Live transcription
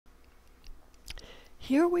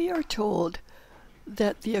Here we are told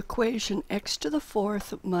that the equation x to the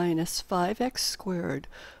fourth minus 5x squared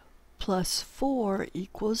plus 4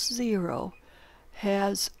 equals 0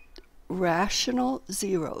 has rational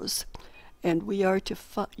zeros, and we are to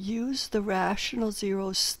use the rational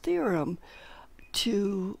zeros theorem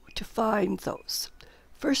to find those.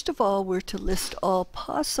 First of all, we're to list all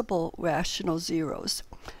possible rational zeros,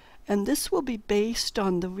 and this will be based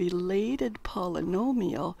on the related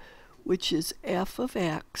polynomial, which is f of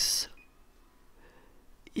x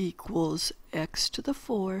equals x to the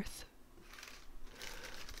fourth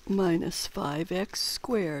minus 5x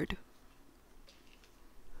squared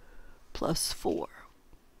plus 4.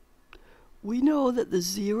 We know that the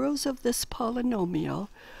zeros of this polynomial,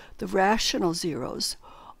 the rational zeros,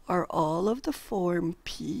 are all of the form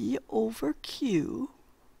p over q,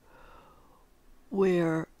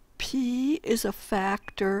 where p is a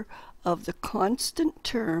factor of the constant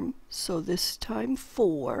term, so this time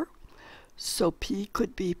 4, so p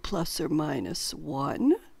could be plus or minus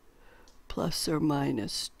 1, plus or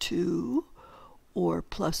minus 2, or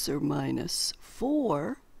plus or minus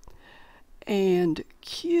 4, and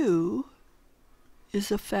q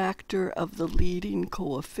is a factor of the leading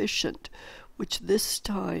coefficient, which this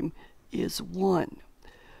time is 1.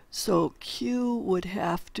 So q would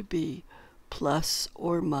have to be plus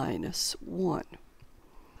or minus 1.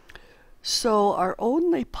 So our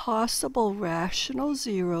only possible rational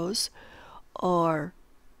zeros are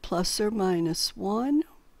plus or minus 1,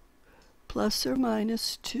 plus or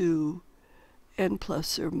minus 2, and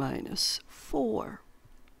plus or minus 4.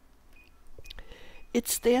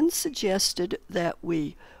 It's then suggested that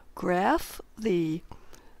we graph the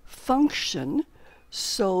function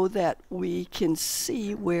so that we can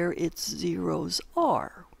see where its zeros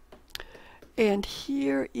are. And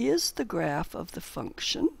here is the graph of the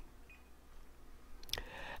function.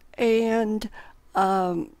 And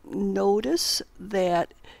notice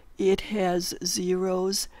that it has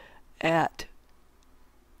zeros at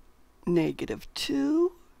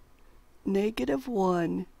 -2,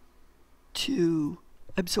 -1,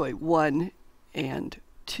 1 and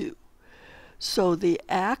 2. So the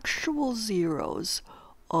actual zeros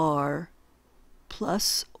are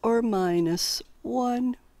plus or minus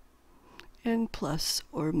 1 and plus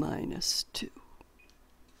or minus 2.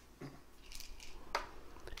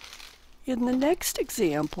 In the next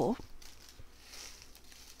example,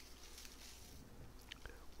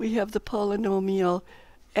 we have the polynomial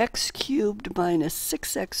x cubed minus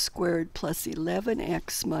 6x squared plus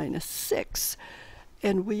 11x minus 6,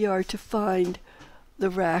 and we are to find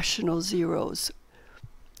the rational zeros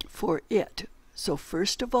for it. So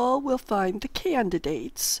first of all, we'll find the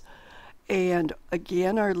candidates, and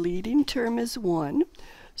again our leading term is 1,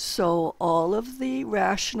 so all of the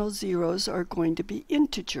rational zeros are going to be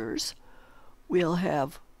integers. We'll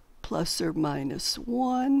have plus or minus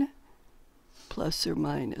 1, plus or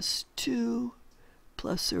minus 2,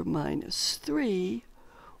 plus or minus 3,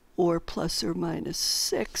 or plus or minus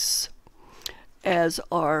 6 as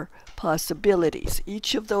our possibilities.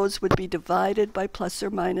 Each of those would be divided by plus or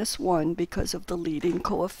minus 1 because of the leading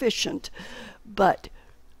coefficient, but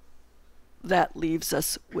that leaves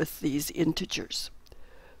us with these integers.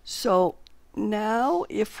 So now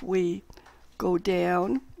if we go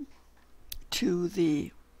down to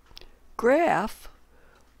the graph,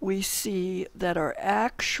 we see that our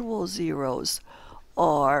actual zeros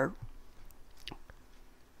are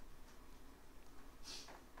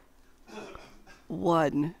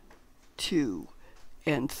one, 2,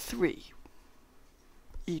 and 3,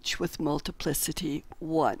 each with multiplicity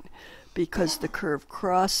 1, because the curve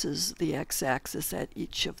crosses the x-axis at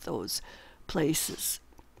each of those places.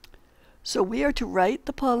 So we are to write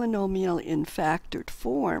the polynomial in factored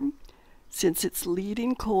form. Since its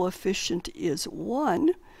leading coefficient is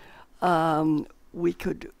 1, we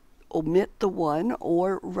could omit the 1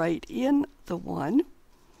 or write in the 1,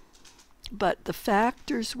 but the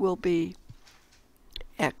factors will be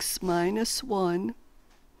x minus 1,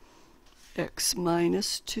 x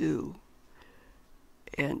minus 2,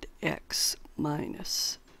 and x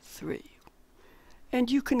minus 3. And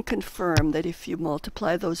you can confirm that if you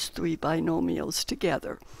multiply those three binomials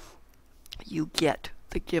together, you get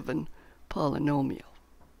the given polynomial.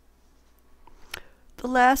 The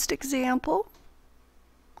last example,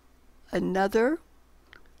 another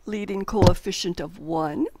leading coefficient of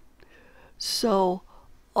 1. So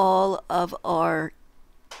all of our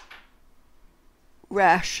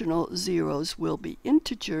rational zeros will be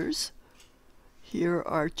integers. Here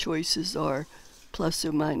our choices are plus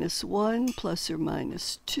or minus 1, plus or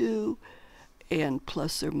minus 2, and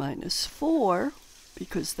plus or minus 4,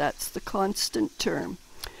 because that's the constant term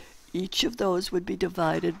Each of those would be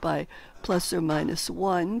divided by plus or minus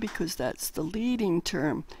 1 because that's the leading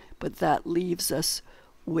term, but that leaves us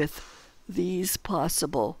with these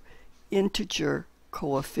possible integer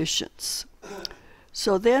coefficients.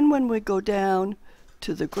 So then when we go down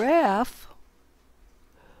to the graph,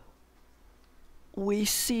 we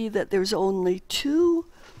see that there's only 2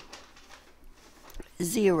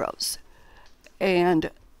 zeros,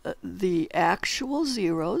 and the actual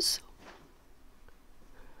zeros,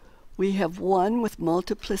 we have 1 with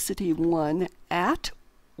multiplicity 1 at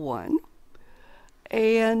 1,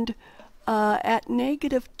 and at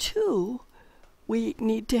 -2 we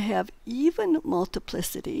need to have even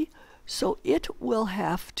multiplicity, so it will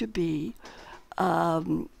have to be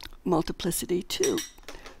multiplicity 2.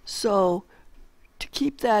 So to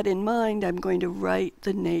keep that in mind, I'm going to write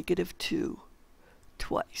the -2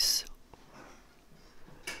 twice.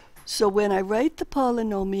 So when I write the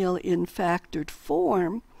polynomial in factored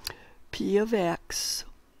form, p of x,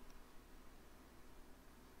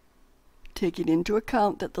 taking into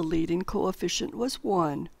account that the leading coefficient was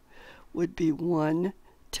 1, would be 1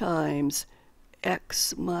 times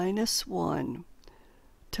x minus 1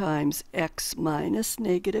 times x minus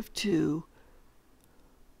 -2,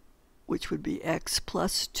 which would be x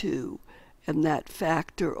plus 2, and that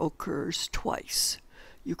factor occurs twice.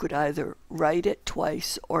 You could either write it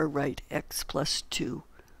twice or write x plus 2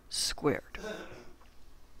 squared.